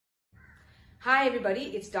Hi everybody,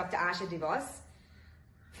 it's Dr. Asha de Vos.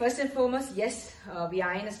 First and foremost, yes, we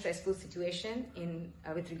are in a stressful situation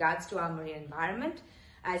with regards to our marine environment.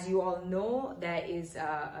 As you all know, there is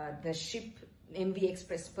the ship MV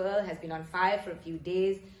Express Pearl has been on fire for a few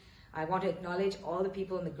days. I want to acknowledge all the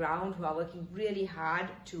people on the ground who are working really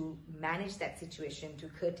hard to manage that situation, to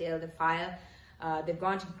curtail the fire. They've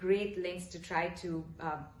gone to great lengths to try to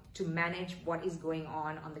manage what is going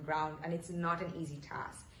on the ground, and it's not an easy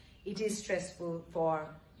task. It is stressful for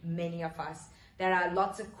many of us. There are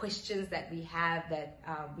lots of questions that we have that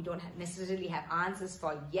we don't necessarily have answers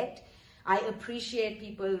for yet. I appreciate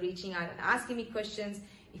people reaching out and asking me questions.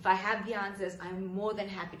 If I have the answers, I'm more than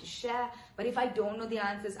happy to share. But if I don't know the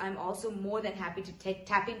answers, I'm also more than happy to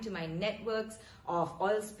tap into my networks of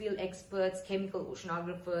oil spill experts, chemical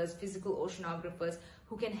oceanographers, physical oceanographers,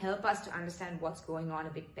 who can help us to understand what's going on a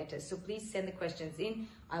bit better. So please send the questions in.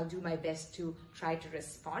 I'll do my best to try to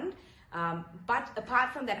respond. But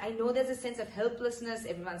apart from that, I know there's a sense of helplessness.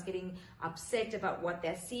 Everyone's getting upset about what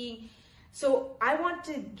they're seeing. So I want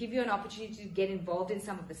to give you an opportunity to get involved in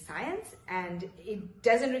some of the science, and it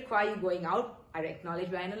doesn't require you going out. I acknowledge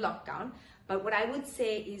we're in a lockdown, but what I would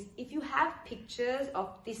say is if you have pictures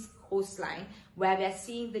of this coastline where we're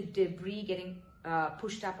seeing the debris getting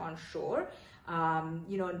pushed up on shore,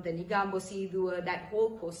 you know, the Nigambo Sidua, that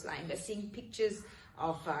whole coastline, we're seeing pictures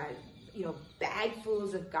of, you know,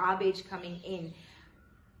 bagfuls of garbage coming in.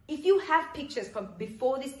 If you have pictures from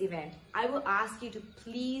before this event, I will ask you to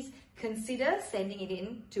please consider sending it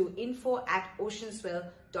in to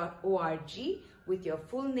info@oceanswell.org with your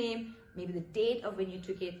full name, maybe the date of when you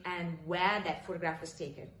took it, and where that photograph was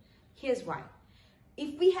taken. Here's why.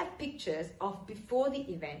 If we have pictures of before the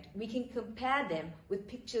event, we can compare them with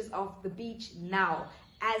pictures of the beach now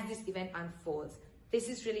as this event unfolds. This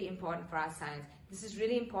is really important for our science. This is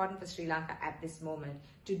really important for Sri Lanka at this moment,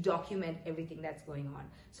 to document everything that's going on.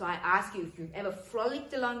 So I ask you, if you've ever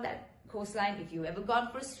frolicked along that coastline, if you've ever gone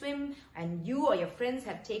for a swim, and you or your friends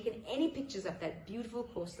have taken any pictures of that beautiful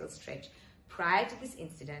coastal stretch prior to this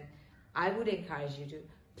incident, I would encourage you to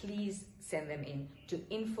please send them in to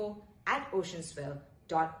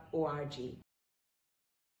info@oceanswell.org.